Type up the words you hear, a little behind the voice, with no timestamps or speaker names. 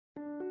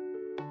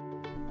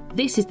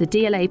This is the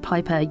DLA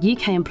Piper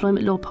UK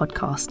Employment Law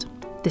Podcast,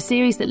 the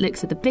series that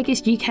looks at the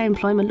biggest UK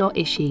employment law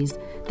issues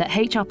that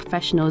HR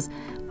professionals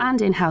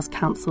and in-house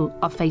counsel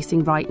are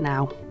facing right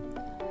now.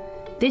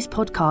 This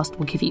podcast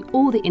will give you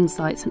all the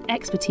insights and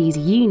expertise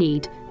you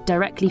need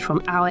directly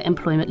from our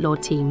employment law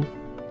team.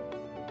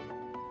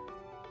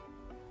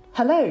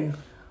 Hello,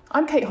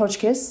 I'm Kate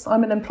Hodgkiss.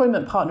 I'm an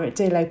employment partner at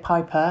DLA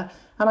Piper,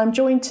 and I'm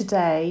joined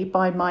today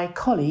by my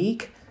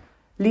colleague,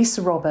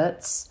 Lisa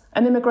Roberts,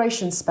 an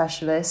immigration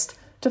specialist,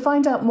 to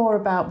find out more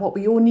about what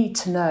we all need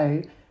to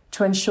know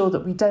to ensure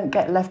that we don't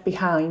get left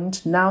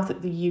behind now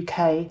that the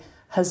UK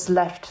has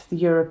left the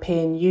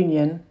European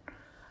Union.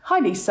 Hi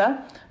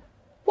Lisa,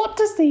 what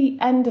does the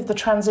end of the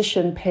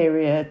transition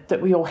period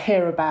that we all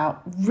hear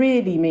about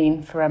really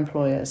mean for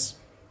employers?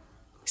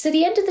 So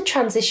the end of the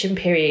transition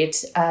period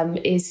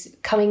is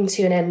coming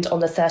to an end on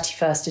the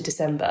 31st of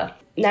December.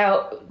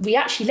 Now, we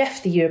actually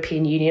left the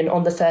European Union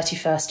on the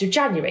 31st of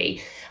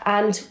January.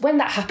 And when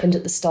that happened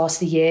at the start of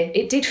the year,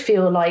 it did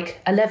feel like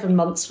 11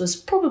 months was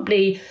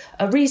probably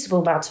a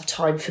reasonable amount of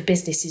time for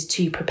businesses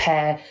to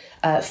prepare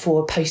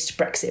for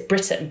post-Brexit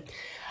Britain.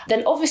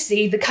 Then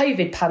obviously the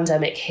COVID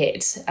pandemic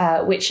hit,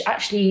 which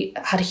actually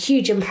had a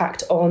huge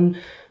impact on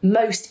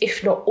most,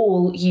 if not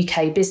all,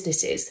 UK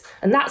businesses.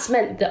 And that's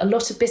meant that a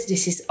lot of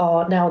businesses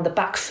are now on the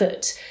back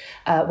foot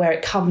where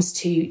it comes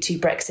to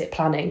Brexit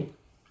planning.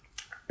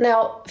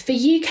 Now, for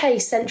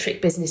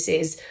UK-centric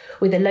businesses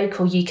with a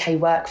local UK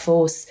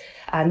workforce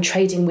and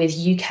trading with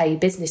UK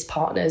business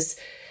partners,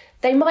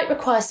 they might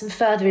require some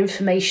further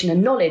information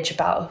and knowledge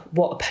about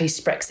what a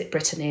post-Brexit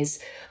Britain is,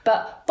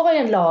 but by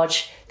and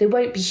large, they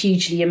won't be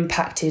hugely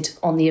impacted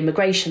on the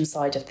immigration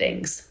side of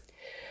things.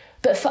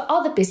 But for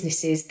other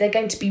businesses, they're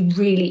going to be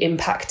really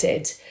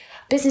impacted.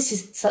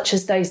 Businesses such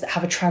as those that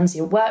have a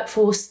transient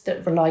workforce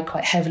that rely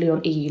quite heavily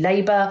on EU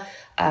labour,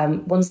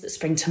 ones that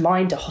spring to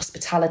mind are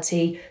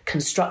hospitality,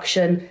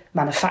 construction,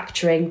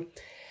 manufacturing.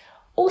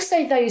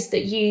 Also those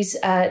that use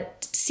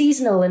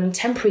seasonal and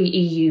temporary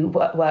EU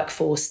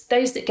workforce,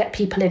 those that get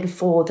people in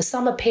for the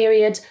summer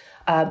period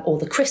or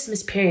the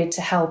Christmas period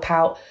to help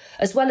out,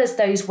 as well as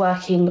those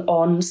working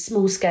on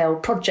small-scale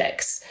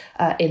projects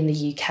in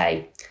the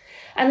UK.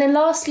 And then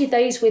lastly,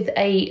 those with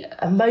a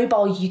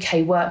mobile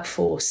UK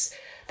workforce.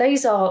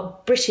 Those are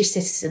British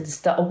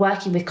citizens that are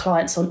working with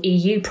clients on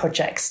EU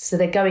projects, so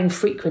they're going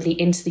frequently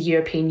into the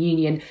European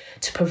Union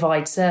to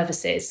provide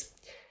services.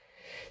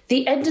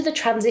 The end of the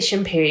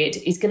transition period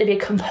is going to be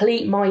a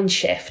complete mind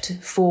shift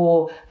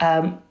for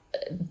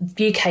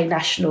UK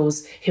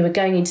nationals who are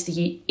going into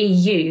the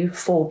EU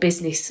for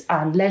business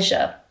and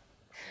leisure.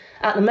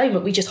 At the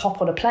moment, we just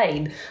hop on a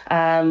plane.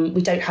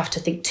 We don't have to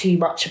think too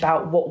much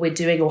about what we're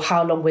doing or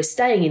how long we're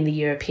staying in the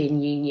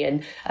European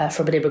Union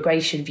from an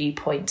immigration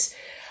viewpoint.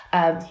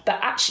 But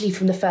actually,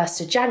 from the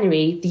 1st of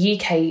January, the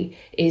UK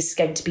is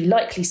going to be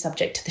likely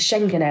subject to the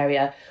Schengen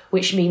area,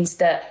 which means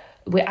that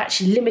we're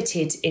actually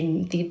limited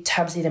in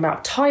terms of the amount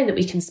of time that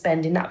we can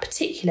spend in that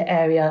particular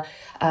area.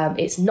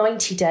 It's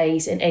 90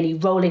 days in any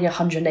rolling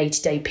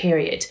 180-day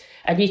period.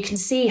 And you can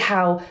see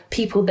how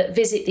people that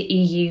visit the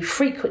EU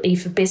frequently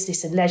for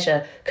business and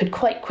leisure could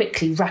quite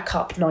quickly rack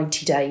up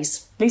 90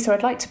 days. Lisa,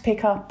 I'd like to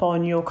pick up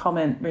on your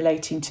comment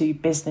relating to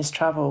business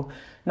travel.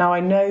 Now, I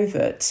know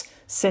that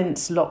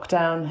since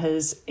lockdown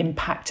has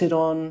impacted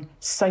on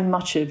so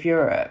much of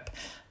Europe,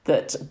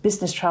 that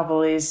business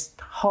travel is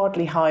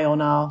hardly high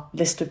on our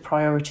list of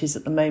priorities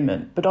at the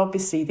moment. But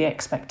obviously the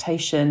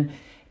expectation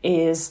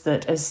is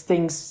that as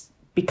things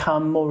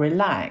become more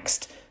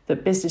relaxed,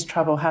 that business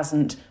travel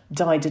hasn't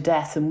died a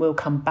death and will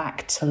come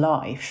back to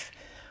life.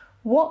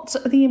 What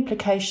are the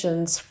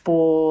implications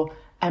for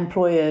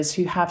employers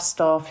who have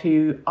staff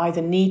who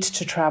either need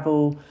to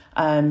travel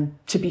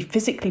to be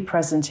physically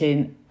present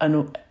in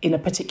a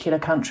particular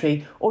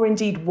country, or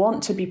indeed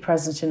want to be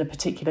present in a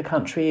particular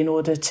country in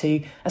order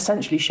to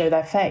essentially show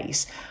their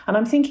face? And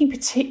I'm thinking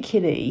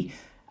particularly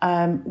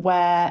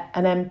where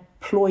an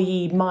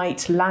employee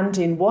might land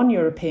in one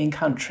European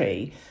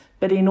country,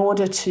 but in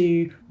order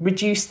to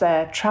reduce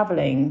their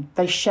travelling,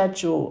 they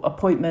schedule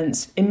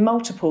appointments in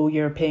multiple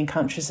European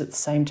countries at the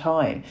same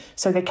time.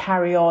 So they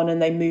carry on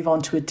and they move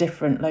on to a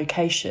different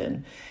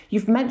location.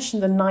 You've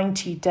mentioned the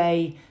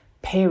 90-day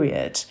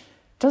period.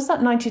 Does that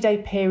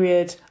 90-day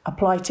period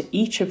apply to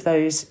each of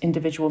those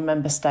individual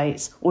member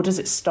states, or does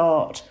it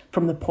start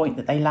from the point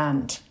that they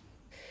land?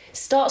 It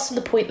starts from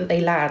the point that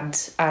they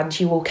land, and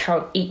you will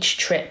count each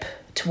trip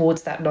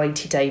towards that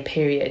 90-day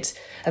period.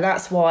 And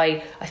that's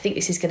why I think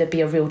this is going to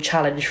be a real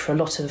challenge for a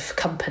lot of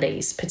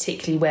companies,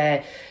 particularly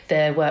where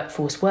their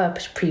workforce were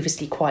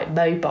previously quite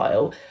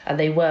mobile and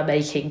they were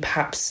making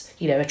perhaps,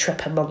 a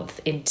trip a month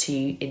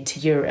into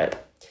Europe.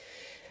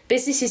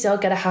 Businesses are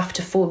going to have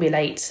to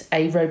formulate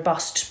a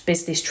robust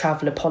business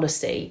traveller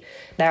policy.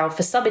 Now,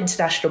 for some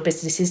international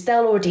businesses,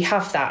 they'll already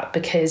have that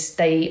because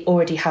they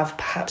already have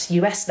perhaps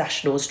US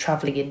nationals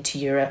travelling into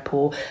Europe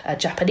or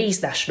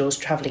Japanese nationals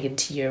travelling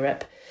into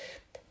Europe.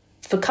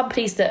 For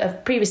companies that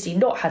have previously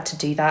not had to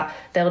do that,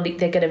 they're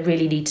going to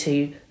really need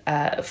to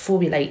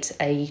formulate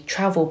a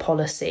travel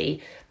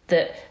policy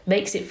that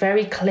makes it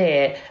very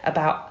clear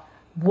about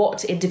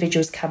what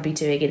individuals can be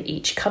doing in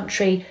each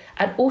country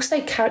and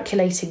also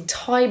calculating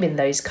time in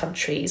those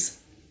countries.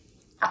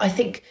 I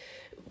think,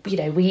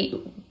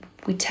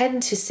 we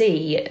tend to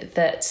see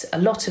that a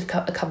lot of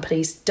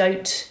companies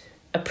don't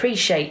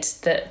appreciate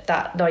that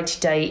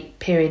 90-day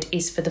period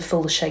is for the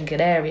full Schengen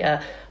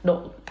area,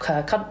 not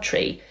per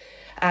country.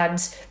 And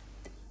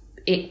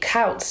it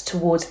counts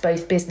towards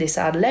both business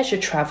and leisure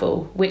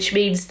travel, which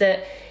means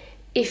that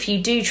if you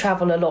do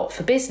travel a lot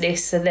for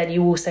business and then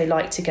you also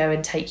like to go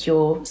and take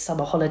your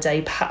summer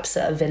holiday perhaps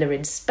at a villa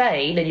in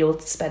Spain and you'll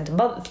spend a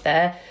month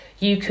there,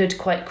 you could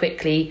quite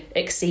quickly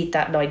exceed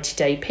that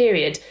 90-day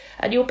period.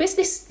 And your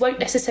business won't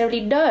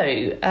necessarily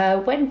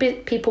know. When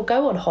people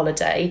go on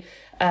holiday,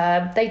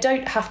 they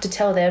don't have to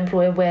tell their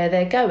employer where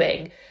they're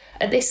going.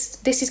 And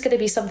this is going to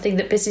be something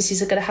that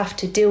businesses are going to have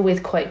to deal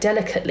with quite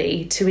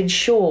delicately to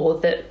ensure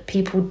that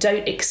people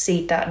don't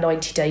exceed that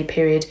 90-day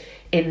period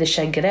in the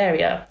Schengen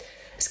area.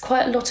 There's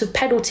quite a lot of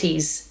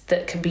penalties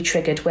that can be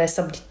triggered where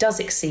somebody does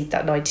exceed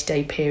that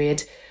 90-day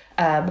period.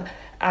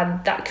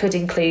 And that could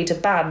include a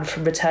ban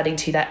from returning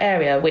to that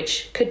area,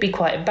 which could be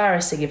quite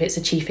embarrassing if it's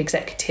a chief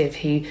executive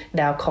who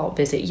now can't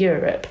visit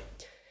Europe.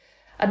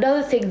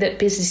 Another thing that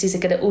businesses are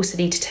going to also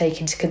need to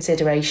take into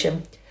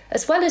consideration,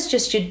 as well as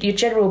just your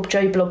general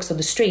Joe Blogs on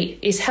the street,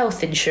 is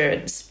health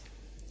insurance.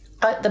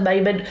 At the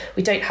moment,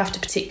 we don't have to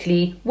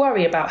particularly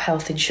worry about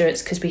health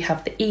insurance because we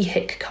have the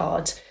EHIC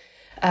card.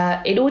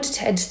 In order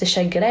to enter the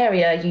Schengen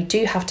area, you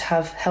do have to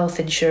have health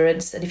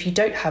insurance, and if you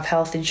don't have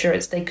health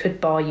insurance, they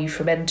could bar you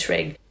from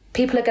entering.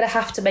 People are going to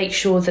have to make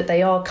sure that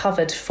they are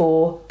covered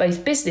for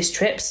both business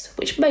trips,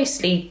 which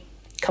mostly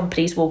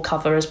companies will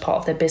cover as part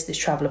of their business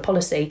traveller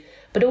policy,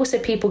 but also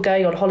people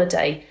going on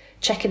holiday,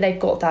 checking they've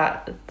got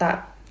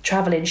that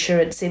travel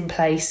insurance in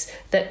place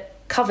that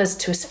covers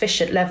to a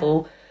sufficient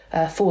level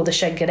for the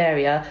Schengen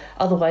area.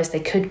 Otherwise, they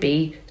could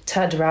be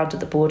turned around at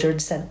the border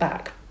and sent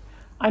back.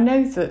 I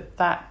know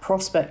that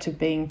prospect of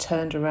being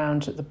turned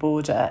around at the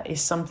border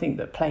is something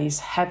that plays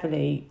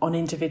heavily on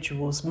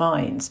individuals'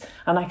 minds,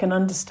 and I can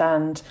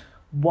understand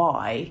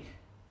why,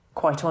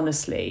 quite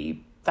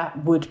honestly,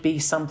 that would be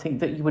something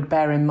that you would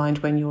bear in mind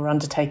when you're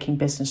undertaking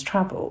business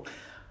travel.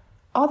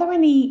 Are there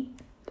any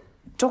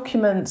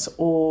documents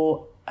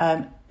or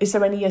is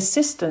there any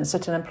assistance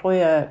that an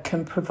employer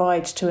can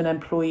provide to an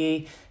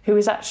employee who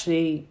is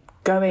actually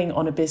going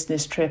on a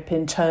business trip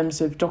in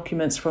terms of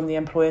documents from the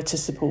employer to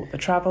support the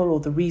travel or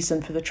the reason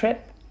for the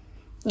trip?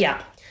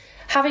 Yeah.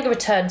 Having a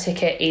return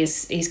ticket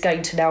is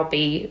going to now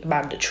be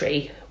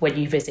mandatory when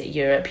you visit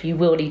Europe. You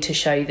will need to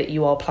show that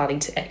you are planning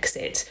to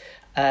exit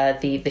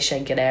the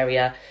Schengen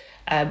area.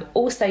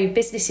 Also,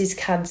 businesses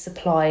can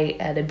supply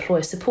an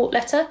employer support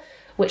letter,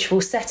 which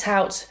will set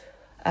out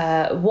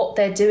what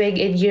they're doing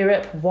in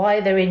Europe, why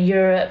they're in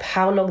Europe,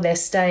 how long they're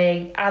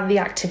staying, and the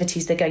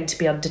activities they're going to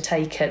be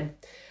undertaken.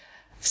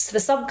 For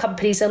some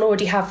companies, they'll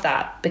already have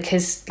that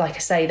because, like I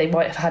say, they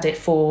might have had it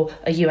for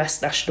a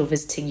US national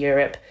visiting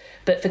Europe.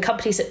 But for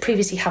companies that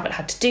previously haven't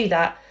had to do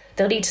that,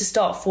 they'll need to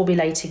start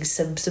formulating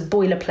some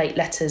boilerplate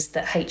letters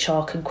that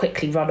HR can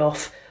quickly run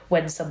off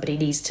when somebody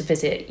needs to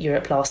visit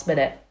Europe last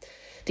minute.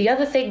 The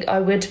other thing I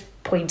would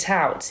point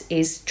out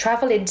is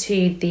travel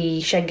into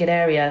the Schengen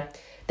area.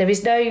 There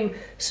is no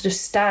sort of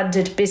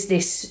standard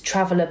business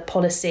traveller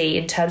policy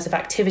in terms of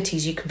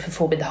activities you can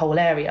perform in the whole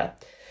area.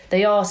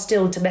 They are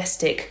still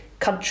domestic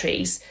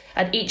countries,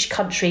 and each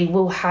country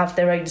will have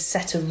their own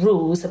set of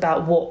rules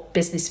about what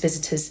business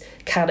visitors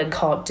can and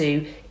can't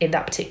do in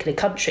that particular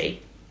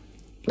country.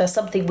 Now,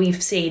 something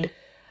we've seen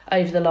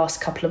over the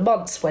last couple of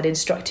months when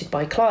instructed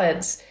by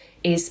clients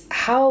is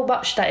how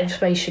much that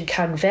information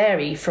can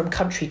vary from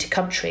country to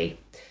country.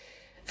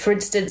 For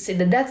instance, in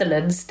the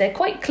Netherlands, they're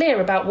quite clear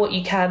about what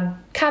you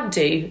can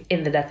do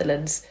in the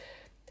Netherlands.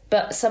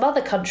 But some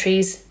other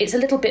countries, it's a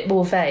little bit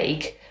more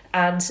vague,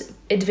 and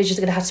individuals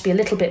are going to have to be a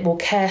little bit more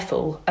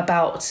careful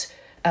about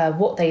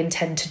what they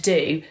intend to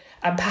do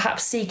and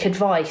perhaps seek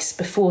advice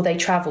before they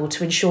travel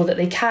to ensure that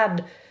they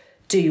can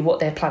do what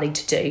they're planning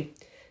to do.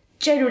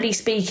 Generally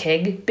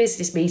speaking,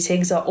 business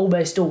meetings are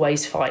almost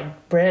always fine,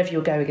 wherever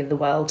you're going in the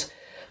world.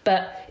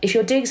 But if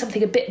you're doing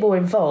something a bit more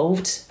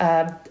involved,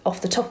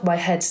 off the top of my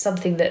head,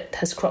 something that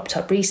has cropped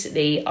up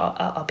recently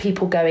are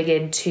people going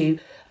in to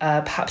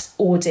perhaps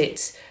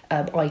audit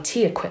IT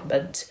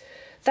equipment.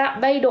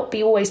 That may not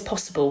be always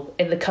possible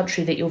in the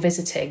country that you're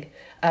visiting,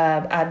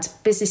 and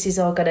businesses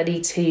are going to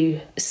need to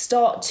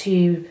start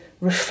to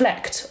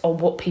reflect on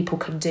what people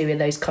can do in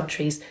those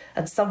countries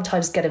and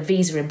sometimes get a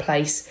visa in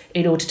place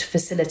in order to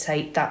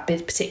facilitate that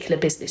particular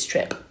business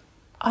trip.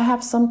 I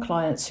have some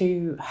clients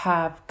who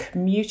have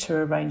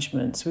commuter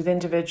arrangements with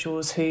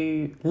individuals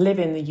who live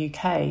in the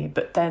UK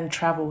but then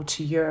travel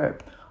to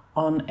Europe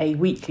on a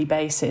weekly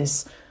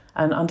basis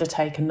and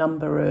undertake a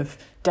number of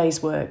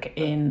days' work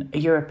in a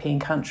European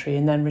country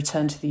and then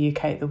return to the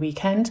UK at the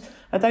weekend.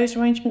 Are those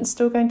arrangements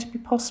still going to be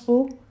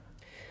possible?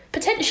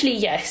 Potentially,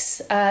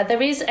 yes.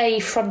 There is a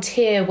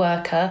frontier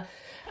worker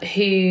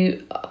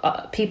who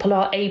people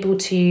are able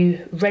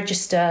to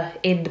register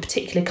in the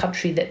particular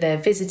country that they're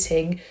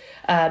visiting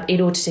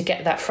in order to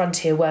get that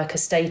frontier worker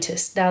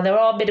status. Now, there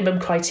are minimum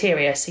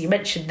criteria. So you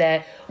mentioned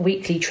their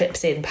weekly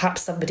trips in.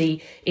 Perhaps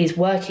somebody is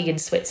working in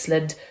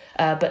Switzerland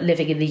but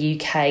living in the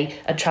UK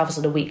and travels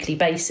on a weekly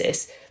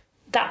basis.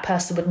 That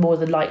person would more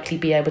than likely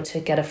be able to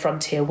get a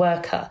frontier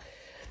worker.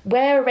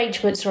 Where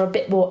arrangements are a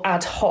bit more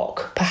ad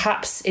hoc,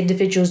 perhaps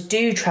individuals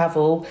do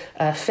travel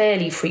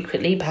fairly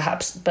frequently,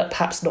 but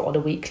perhaps not on a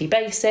weekly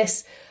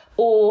basis,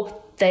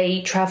 or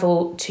they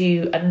travel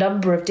to a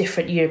number of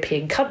different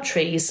European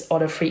countries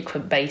on a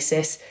frequent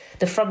basis,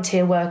 the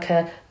frontier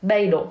worker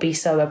may not be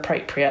so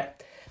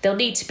appropriate. They'll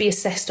need to be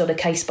assessed on a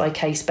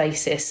case-by-case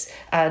basis,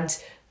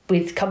 and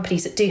with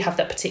companies that do have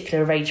that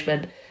particular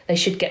arrangement, they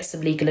should get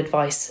some legal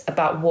advice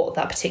about what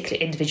that particular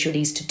individual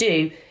needs to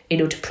do in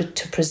order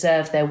to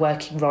preserve their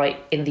working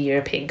right in the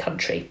European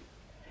country.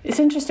 It's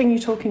interesting you're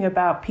talking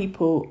about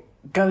people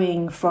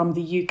going from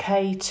the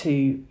UK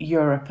to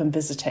Europe and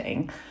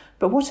visiting,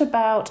 but what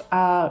about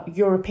our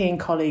European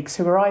colleagues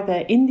who are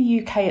either in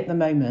the UK at the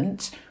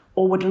moment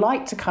or would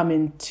like to come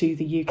into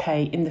the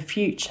UK in the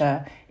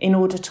future in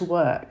order to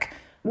work?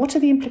 What are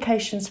the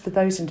implications for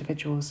those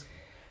individuals?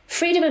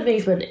 Freedom of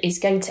movement is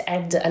going to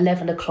end at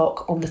 11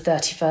 o'clock on the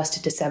 31st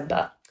of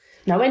December.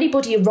 Now,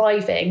 anybody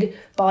arriving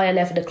by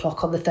 11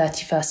 o'clock on the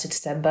 31st of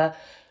December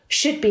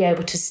should be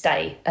able to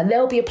stay, and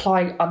they'll be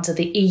applying under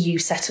the EU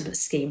settlement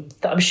scheme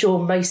that I'm sure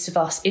most of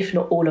us, if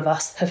not all of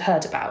us, have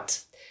heard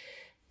about.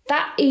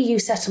 That EU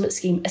settlement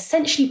scheme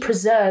essentially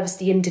preserves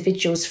the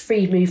individual's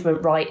free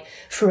movement right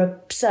for a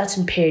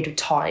certain period of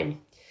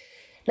time.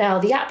 Now,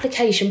 the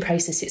application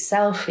process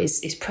itself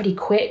is pretty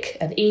quick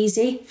and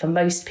easy for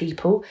most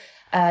people.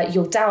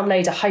 You'll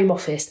download a Home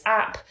Office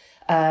app,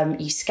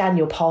 you scan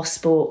your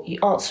passport, you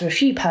answer a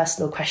few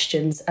personal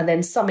questions, and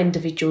then some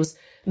individuals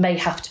may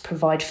have to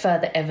provide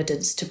further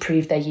evidence to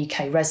prove their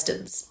UK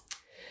residence.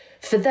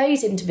 For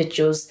those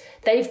individuals,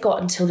 they've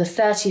got until the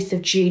 30th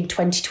of June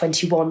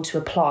 2021 to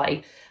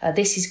apply.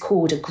 This is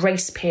called a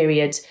grace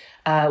period,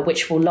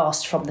 which will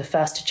last from the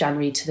 1st of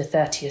January to the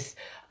 30th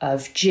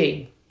of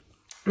June.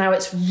 Now,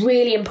 it's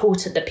really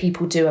important that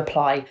people do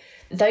apply.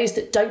 Those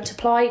that don't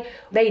apply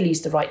may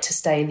lose the right to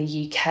stay in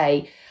the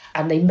UK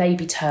and they may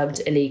be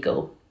termed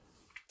illegal.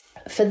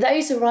 For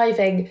those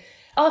arriving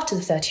after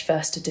the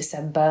 31st of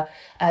December,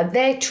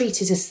 they're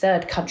treated as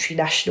third country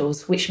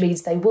nationals, which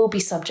means they will be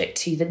subject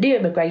to the new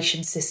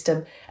immigration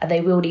system and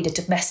they will need a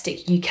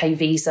domestic UK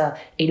visa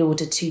in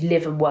order to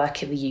live and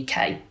work in the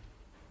UK.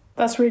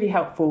 That's really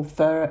helpful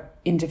for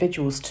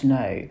individuals to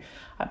know.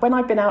 When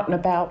I've been out and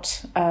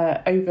about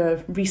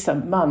over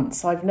recent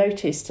months, I've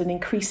noticed an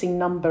increasing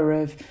number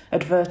of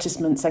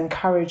advertisements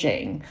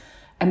encouraging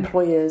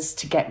employers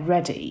to get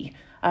ready.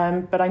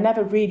 But I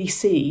never really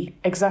see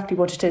exactly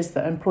what it is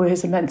that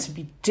employers are meant to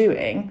be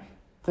doing.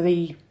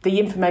 The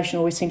information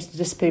always seems to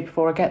disappear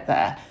before I get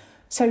there.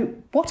 So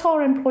what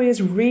are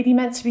employers really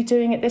meant to be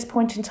doing at this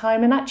point in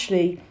time? And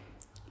actually,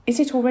 is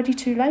it already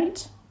too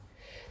late?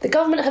 The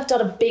government have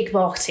done a big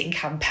marketing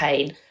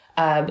campaign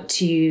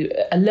to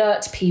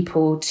alert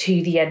people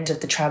to the end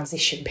of the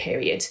transition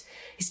period.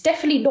 It's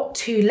definitely not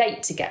too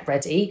late to get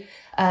ready,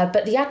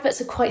 but the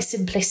adverts are quite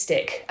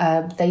simplistic.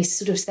 They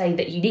sort of say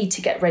that you need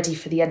to get ready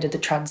for the end of the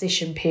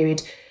transition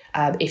period.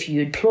 If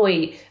you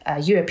employ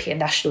European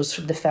nationals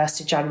from the 1st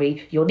of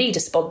January, you'll need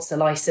a sponsor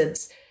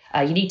licence,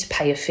 you need to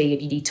pay a fee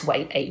and you need to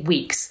wait 8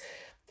 weeks.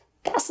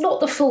 That's not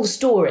the full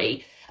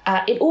story.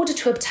 In order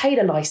to obtain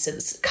a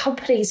licence,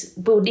 companies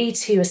will need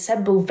to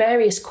assemble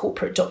various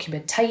corporate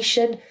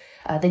documentation.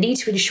 They need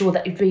to ensure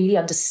that they really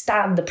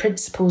understand the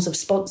principles of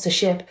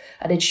sponsorship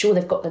and ensure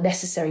they've got the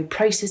necessary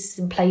processes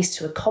in place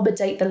to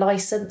accommodate the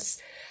licence.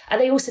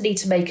 And they also need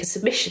to make a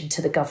submission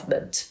to the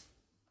government.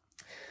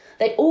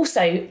 They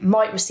also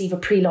might receive a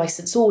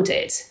pre-licence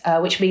audit,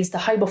 which means the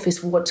Home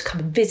Office will want to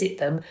come and visit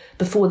them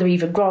before they're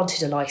even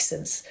granted a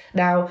licence.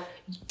 Now,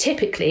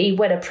 typically,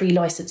 when a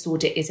pre-licence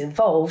audit is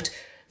involved,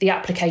 the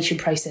application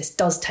process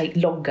does take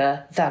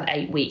longer than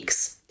 8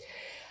 weeks.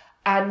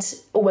 And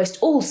almost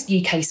all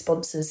UK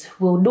sponsors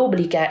will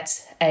normally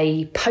get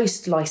a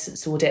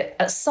post-licence audit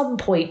at some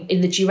point in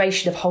the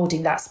duration of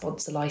holding that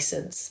sponsor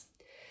licence.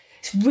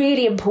 It's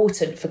really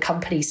important for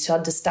companies to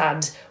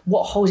understand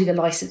what holding a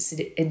licence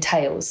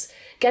entails.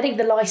 Getting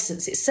the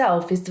licence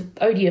itself is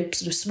only a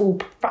sort of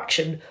small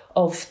fraction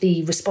of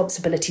the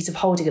responsibilities of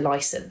holding a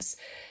licence.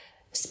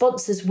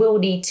 Sponsors will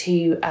need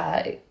to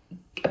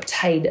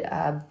obtain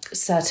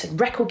certain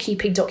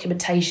record-keeping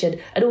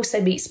documentation and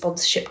also meet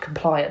sponsorship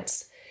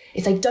compliance.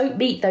 If they don't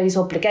meet those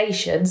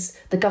obligations,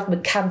 the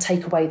government can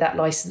take away that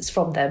licence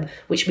from them,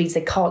 which means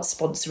they can't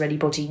sponsor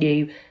anybody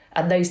new,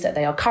 and those that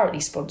they are currently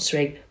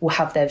sponsoring will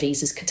have their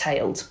visas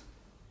curtailed.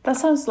 That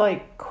sounds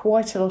like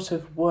quite a lot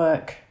of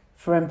work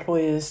for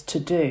employers to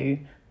do,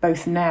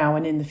 both now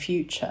and in the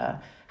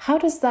future. How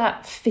does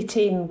that fit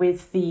in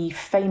with the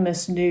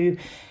famous new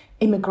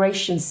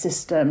immigration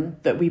system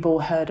that we've all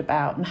heard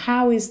about? And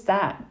how is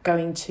that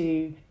going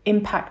to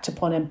impact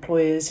upon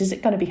employers? Is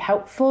it going to be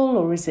helpful,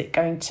 or is it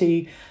going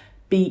to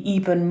be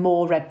even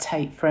more red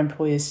tape for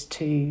employers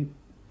to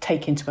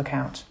take into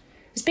account?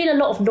 There's been a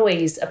lot of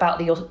noise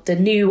about the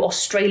new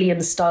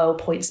Australian-style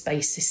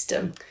points-based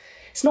system.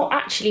 It's not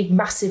actually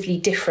massively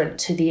different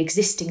to the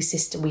existing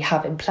system we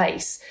have in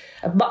place,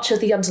 and much of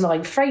the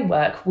underlying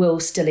framework will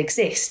still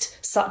exist,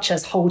 such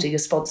as holding a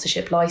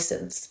sponsorship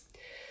licence.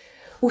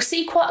 We'll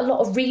see quite a lot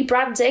of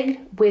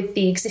rebranding with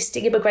the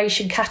existing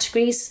immigration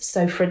categories.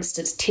 So, for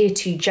instance, Tier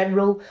 2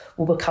 General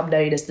will become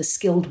known as the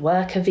Skilled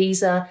Worker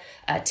Visa.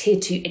 Tier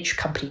 2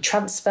 Intracompany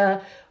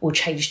Transfer will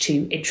change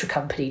to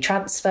Intracompany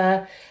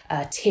Transfer.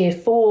 Tier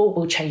 4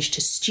 will change to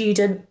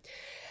Student.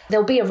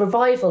 There'll be a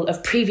revival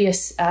of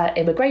previous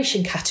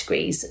immigration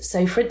categories.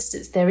 So, for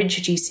instance, they're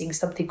introducing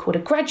something called a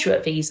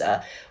graduate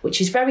visa,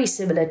 which is very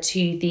similar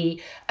to the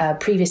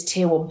previous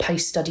Tier 1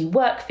 post-study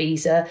work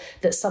visa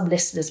that some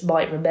listeners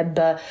might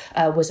remember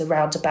was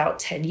around about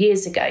 10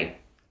 years ago.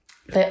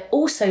 They're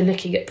also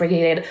looking at bringing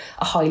in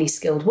a highly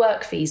skilled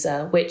work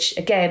visa, which,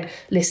 again,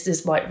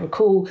 listeners might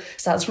recall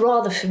sounds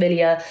rather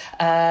familiar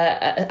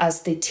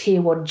as the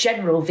Tier 1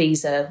 general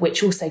visa,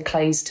 which also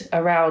closed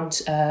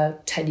around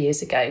 10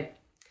 years ago.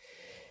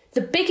 The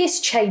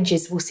biggest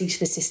changes we'll see to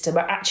the system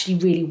are actually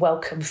really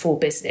welcome for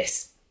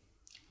business.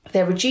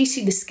 They're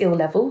reducing the skill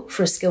level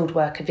for a skilled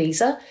worker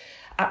visa.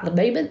 At the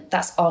moment,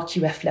 that's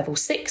RQF level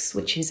 6,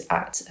 which is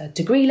at a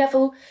degree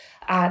level,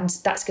 and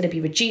that's going to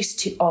be reduced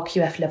to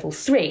RQF level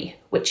 3,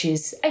 which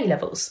is A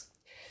levels.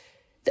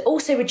 They're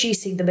also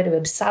reducing the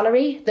minimum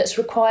salary that's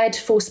required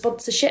for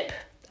sponsorship.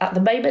 At the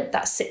moment,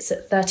 that sits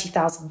at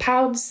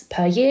 £30,000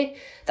 per year.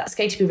 That's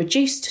going to be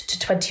reduced to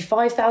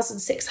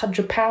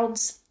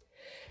 £25,600.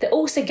 They're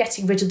also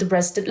getting rid of the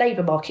resident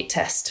labour market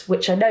test,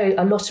 which I know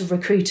a lot of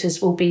recruiters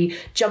will be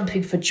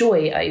jumping for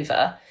joy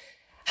over.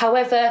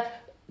 However,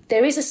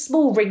 there is a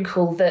small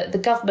wrinkle that the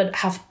government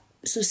have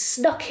sort of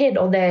snuck in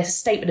on their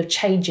statement of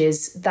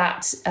changes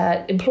that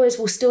employers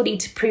will still need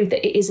to prove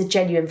that it is a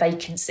genuine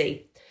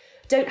vacancy.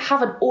 Don't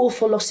have an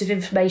awful lot of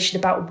information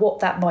about what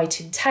that might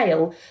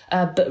entail,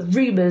 but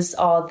rumours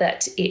are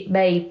that it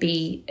may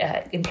be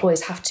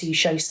employers have to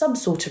show some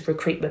sort of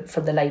recruitment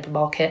from the labour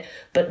market,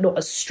 but not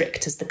as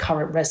strict as the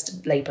current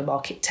resident labour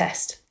market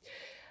test.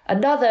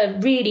 Another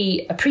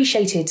really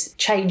appreciated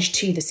change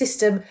to the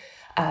system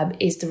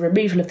is the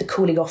removal of the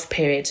cooling off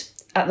period.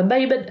 At the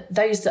moment,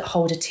 those that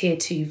hold a Tier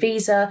 2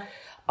 visa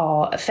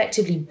are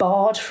effectively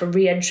barred from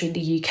re-entering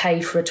the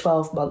UK for a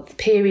 12-month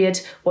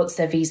period once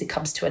their visa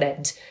comes to an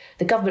end.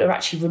 The government are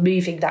actually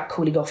removing that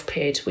cooling off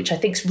period, which I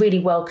think is really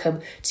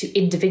welcome to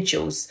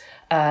individuals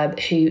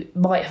who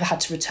might have had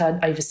to return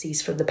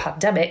overseas from the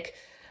pandemic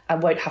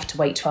and won't have to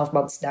wait 12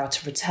 months now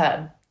to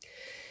return.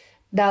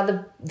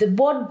 Now, the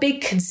one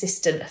big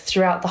consistent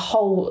throughout the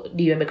whole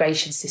new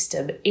immigration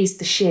system is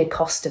the sheer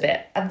cost of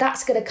it. And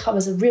that's going to come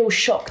as a real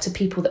shock to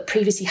people that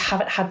previously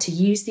haven't had to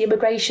use the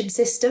immigration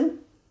system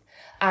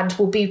and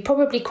will be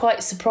probably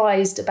quite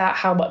surprised about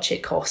how much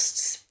it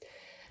costs.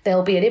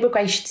 There'll be an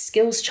immigration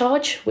skills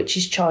charge, which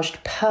is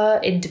charged per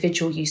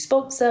individual you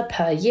sponsor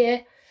per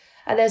year.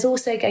 And there's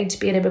also going to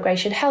be an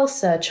immigration health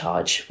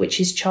surcharge, which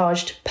is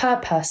charged per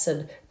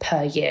person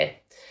per year.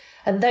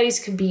 And those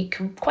can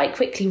quite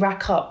quickly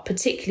rack up,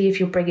 particularly if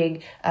you're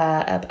bringing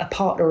a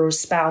partner or a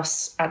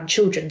spouse and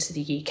children to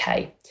the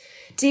UK.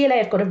 DLA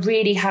have got a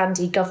really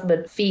handy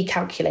government fee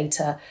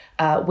calculator,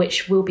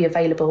 which will be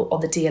available on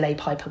the DLA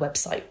Piper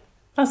website.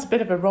 That's a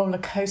bit of a roller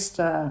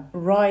coaster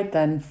ride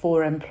then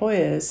for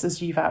employers,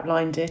 as you've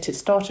outlined it. It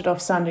started off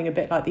sounding a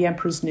bit like the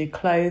Emperor's New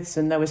Clothes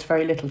and there was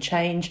very little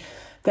change.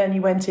 Then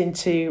you went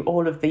into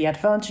all of the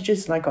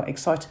advantages and I got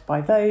excited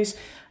by those.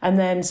 And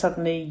then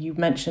suddenly you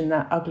mentioned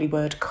that ugly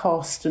word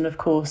cost. And of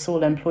course,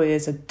 all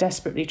employers are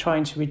desperately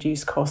trying to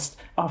reduce costs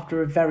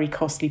after a very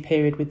costly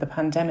period with the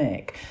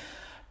pandemic.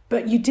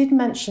 But you did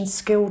mention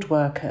skilled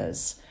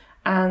workers,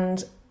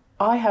 and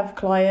I have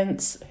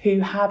clients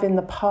who have in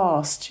the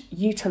past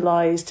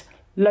utilised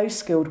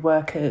low-skilled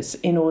workers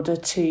in order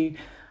to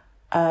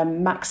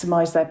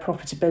maximise their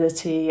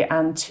profitability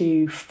and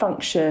to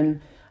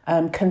function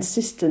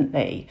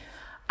consistently.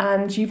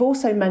 And you've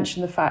also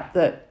mentioned the fact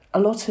that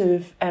a lot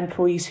of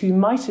employees who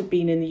might have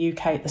been in the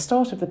UK at the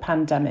start of the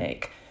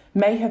pandemic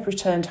may have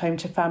returned home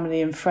to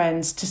family and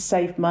friends to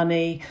save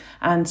money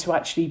and to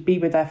actually be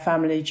with their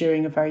family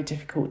during a very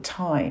difficult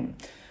time.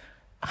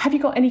 Have you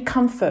got any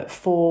comfort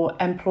for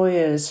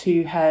employers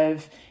who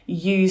have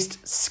used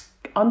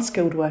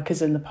unskilled workers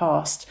in the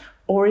past,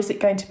 or is it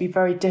going to be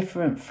very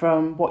different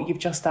from what you've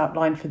just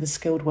outlined for the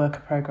skilled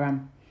worker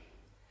programme?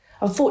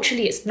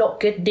 Unfortunately, it's not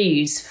good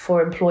news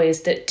for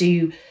employers that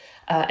do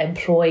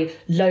employ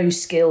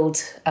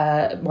low-skilled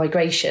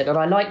migration. And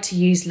I like to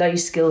use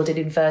low-skilled in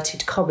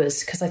inverted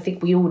commas because I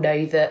think we all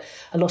know that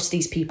a lot of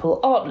these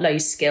people aren't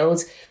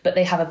low-skilled, but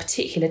they have a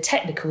particular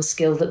technical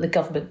skill that the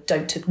government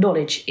don't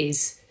acknowledge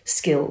is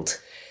skilled.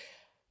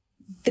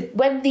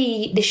 When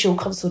the initial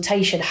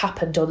consultation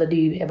happened on the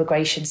new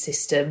immigration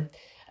system,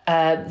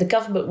 the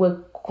government were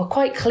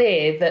quite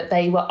clear that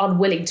they were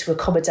unwilling to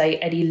accommodate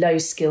any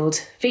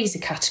low-skilled visa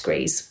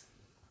categories.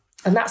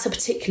 And that's a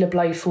particular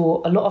blow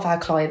for a lot of our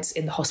clients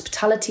in the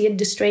hospitality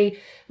industry,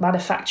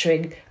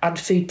 manufacturing and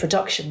food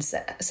production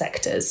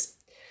sectors.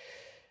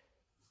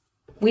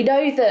 We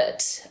know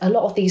that a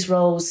lot of these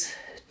roles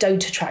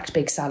don't attract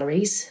big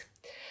salaries.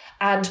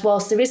 And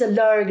whilst there is a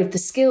lowering of the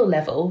skill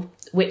level,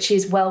 which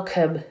is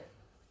welcome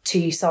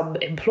to some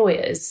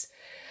employers,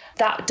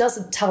 that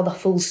doesn't tell the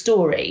full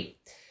story.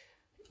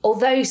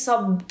 Although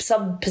some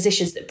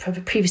positions that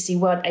previously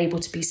weren't able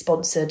to be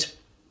sponsored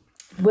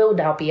will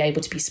now be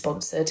able to be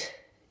sponsored,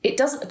 it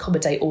doesn't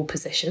accommodate all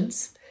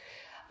positions.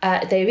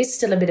 There is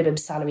still a minimum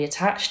salary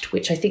attached,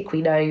 which I think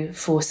we know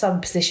for some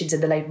positions in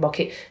the labour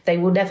market, they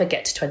will never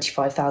get to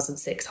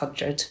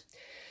 25,600.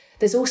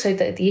 There's also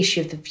the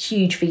issue of the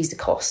huge visa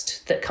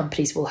cost that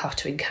companies will have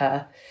to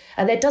incur.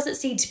 And there doesn't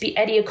seem to be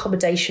any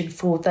accommodation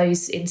for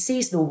those in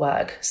seasonal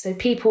work. So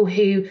people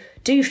who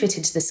do fit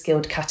into the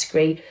skilled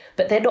category,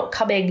 but they're not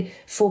coming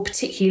for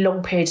particularly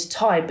long periods of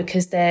time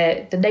because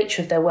the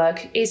nature of their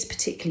work is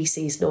particularly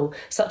seasonal,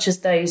 such as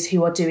those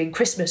who are doing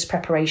Christmas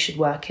preparation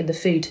work in the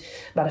food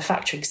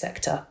manufacturing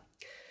sector.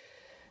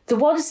 The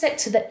one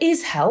sector that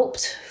is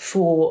helped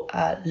for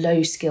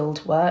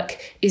low-skilled work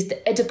is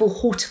the edible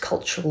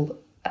horticultural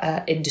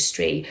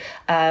industry.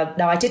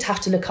 Now, I did have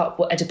to look up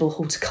what edible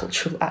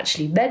horticultural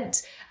actually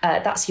meant.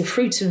 That's your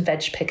fruit and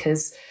veg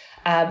pickers.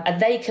 And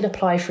they can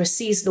apply for a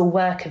seasonal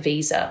worker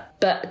visa,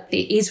 but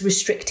it is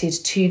restricted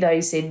to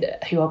those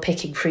who are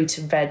picking fruit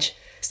and veg.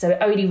 So it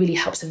only really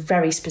helps a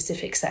very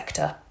specific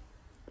sector.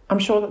 I'm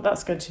sure that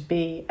that's going to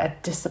be a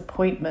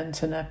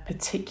disappointment and a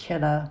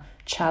particular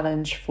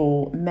challenge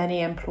for many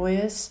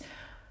employers.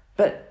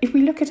 But if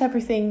we look at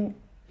everything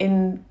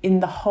in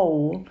the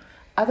whole,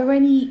 are there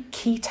any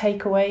key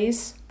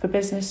takeaways for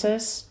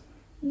businesses?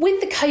 With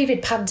the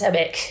COVID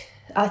pandemic,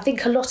 I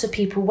think a lot of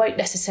people won't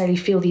necessarily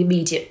feel the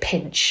immediate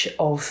pinch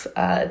of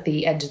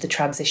the end of the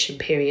transition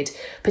period,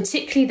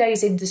 particularly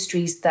those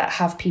industries that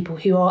have people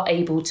who are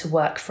able to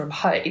work from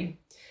home.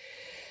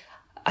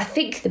 I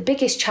think the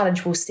biggest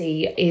challenge we'll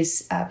see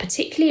is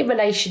particularly in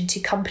relation to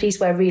companies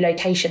where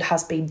relocation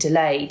has been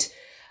delayed.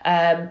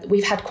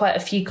 We've had quite a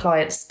few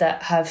clients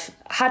that have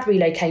had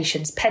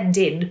relocations penned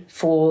in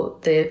for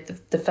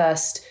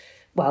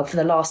for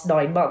the last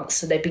 9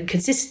 months, and they've been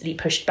consistently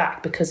pushed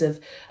back because of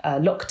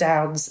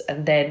lockdowns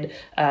and then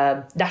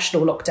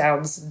national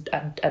lockdowns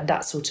and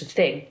that sort of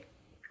thing.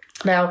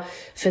 Now,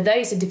 for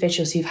those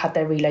individuals who've had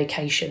their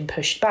relocation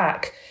pushed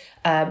back,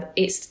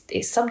 it's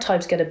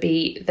sometimes going to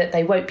be that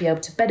they won't be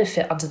able to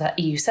benefit under that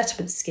EU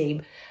settlement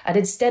scheme, and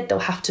instead they'll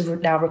have to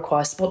now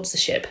require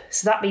sponsorship.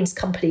 So that means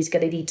companies are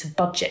going to need to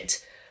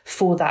budget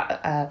for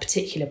that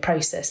particular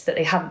process that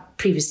they hadn't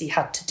previously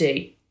had to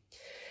do.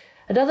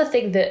 Another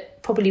thing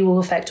that probably will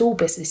affect all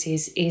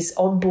businesses is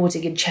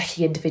onboarding and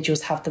checking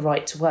individuals have the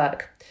right to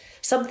work.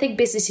 Something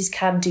businesses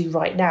can do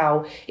right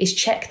now is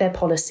check their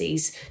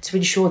policies to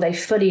ensure they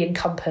fully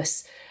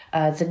encompass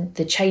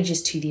the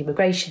changes to the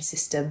immigration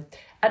system,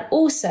 and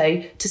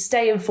also to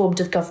stay informed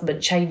of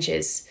government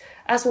changes.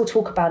 As we'll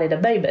talk about in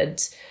a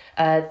moment,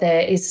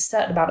 there is a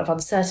certain amount of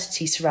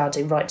uncertainty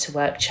surrounding right to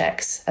work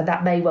checks, and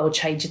that may well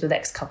change in the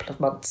next couple of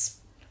months.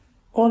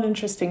 All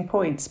interesting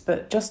points,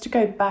 but just to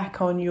go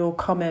back on your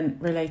comment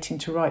relating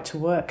to right to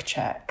work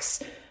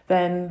checks,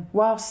 then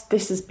whilst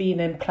this has been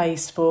in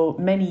place for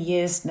many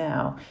years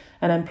now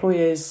and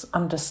employers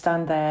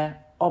understand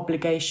their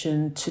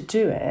obligation to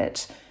do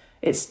it,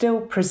 it still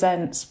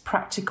presents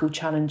practical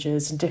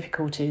challenges and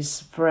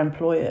difficulties for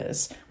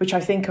employers, which I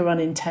think are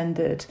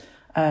unintended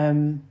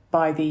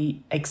by the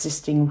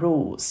existing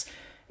rules.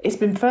 It's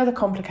been further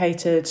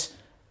complicated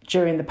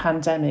during the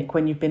pandemic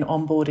when you've been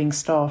onboarding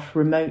staff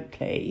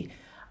remotely.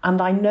 And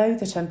I know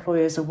that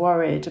employers are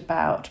worried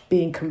about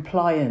being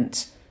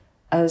compliant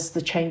as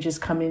the changes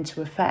come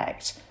into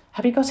effect.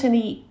 Have you got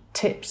any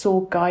tips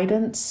or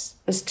guidance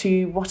as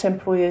to what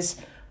employers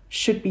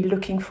should be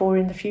looking for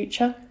in the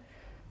future?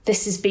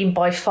 This has been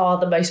by far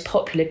the most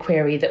popular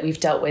query that we've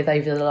dealt with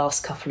over the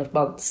last couple of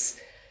months.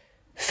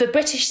 For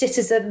British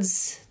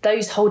citizens,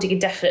 those holding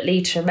indefinite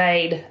leave to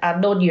remain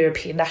and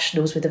non-European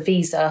nationals with a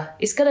visa,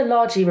 it's going to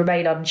largely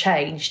remain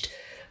unchanged.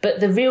 But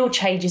the real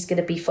change is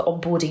going to be for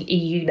onboarding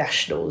EU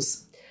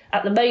nationals.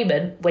 At the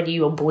moment, when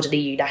you onboard an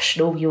EU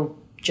national, you'll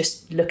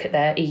just look at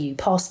their EU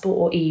passport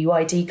or EU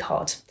ID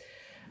card.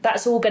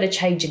 That's all going to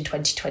change in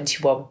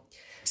 2021.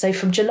 So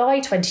from July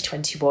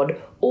 2021,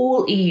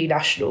 all EU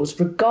nationals,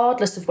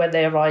 regardless of when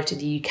they arrived in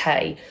the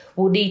UK,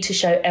 will need to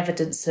show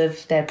evidence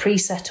of their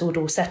pre-settled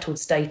or settled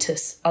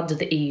status under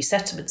the EU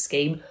settlement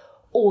scheme,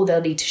 or they'll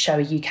need to show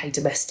a UK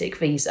domestic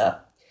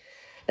visa.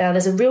 Now,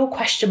 there's a real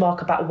question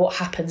mark about what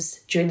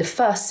happens during the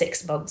first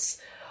 6 months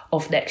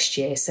of next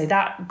year. So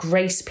that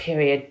grace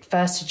period,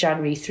 1st of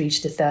January through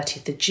to the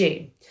 30th of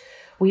June.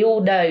 We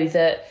all know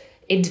that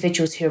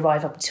individuals who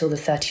arrive up until the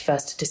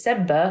 31st of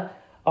December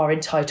are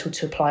entitled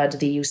to apply under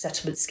the EU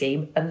settlement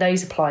scheme, and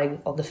those coming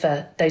on the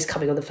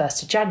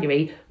 1st of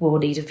January will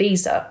need a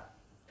visa.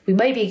 We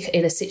may be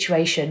in a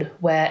situation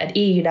where an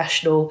EU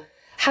national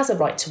has a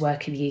right to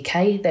work in the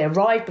UK. They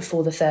arrived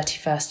before the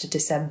 31st of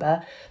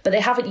December, but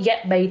they haven't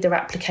yet made their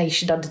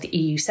application under the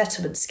EU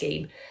settlement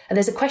scheme. And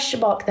there's a question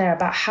mark there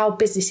about how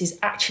businesses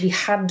actually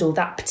handle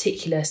that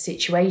particular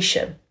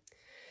situation.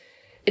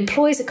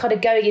 Employers are kind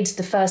of going into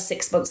the first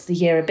 6 months of the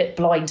year a bit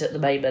blind at the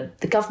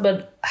moment. The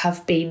government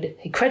have been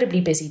incredibly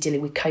busy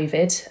dealing with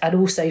COVID and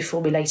also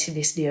formulating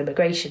this new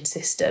immigration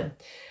system.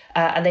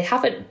 And they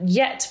haven't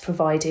yet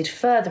provided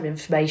further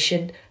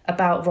information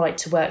about right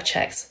to work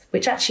checks,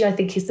 which actually I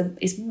think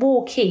is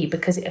more key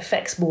because it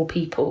affects more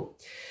people.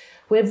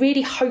 We're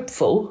really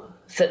hopeful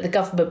that the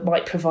government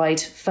might provide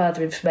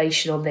further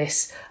information on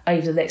this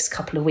over the next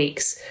couple of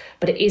weeks,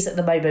 but it is at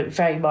the moment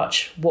very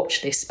much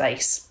watch this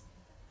space.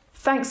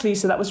 Thanks,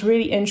 Lisa. That was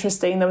really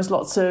interesting. There was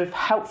lots of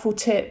helpful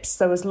tips.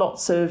 There was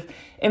lots of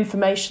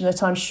information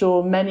that I'm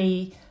sure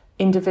many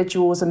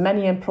individuals and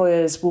many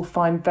employers will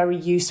find very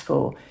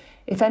useful.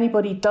 If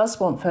anybody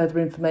does want further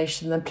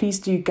information, then please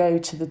do go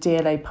to the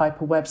DLA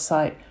Piper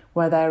website,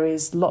 where there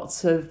is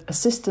lots of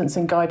assistance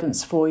and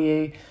guidance for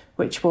you,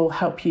 which will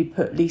help you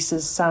put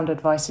Lisa's sound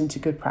advice into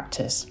good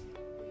practice.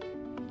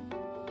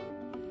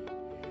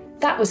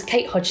 That was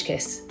Kate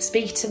Hodgkiss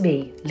speaking to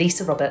me,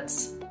 Lisa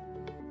Roberts.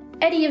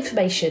 Any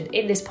information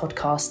in this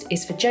podcast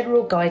is for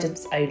general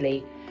guidance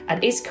only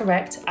and is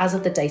correct as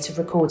of the date of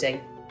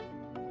recording.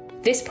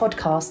 This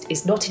podcast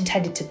is not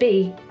intended to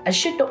be and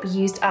should not be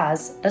used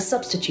as a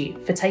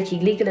substitute for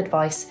taking legal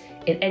advice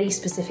in any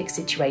specific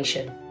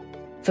situation.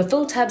 For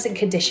full terms and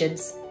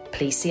conditions,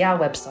 please see our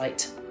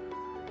website.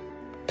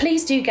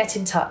 Please do get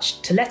in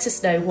touch to let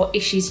us know what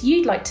issues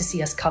you'd like to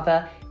see us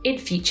cover in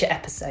future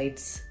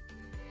episodes.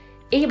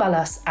 Email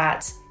us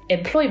at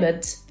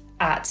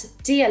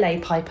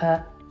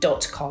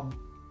employment@dlapiper.com.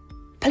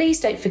 Please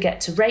don't forget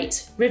to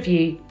rate,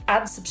 review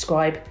and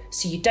subscribe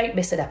so you don't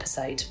miss an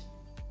episode.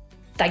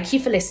 Thank you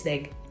for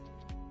listening.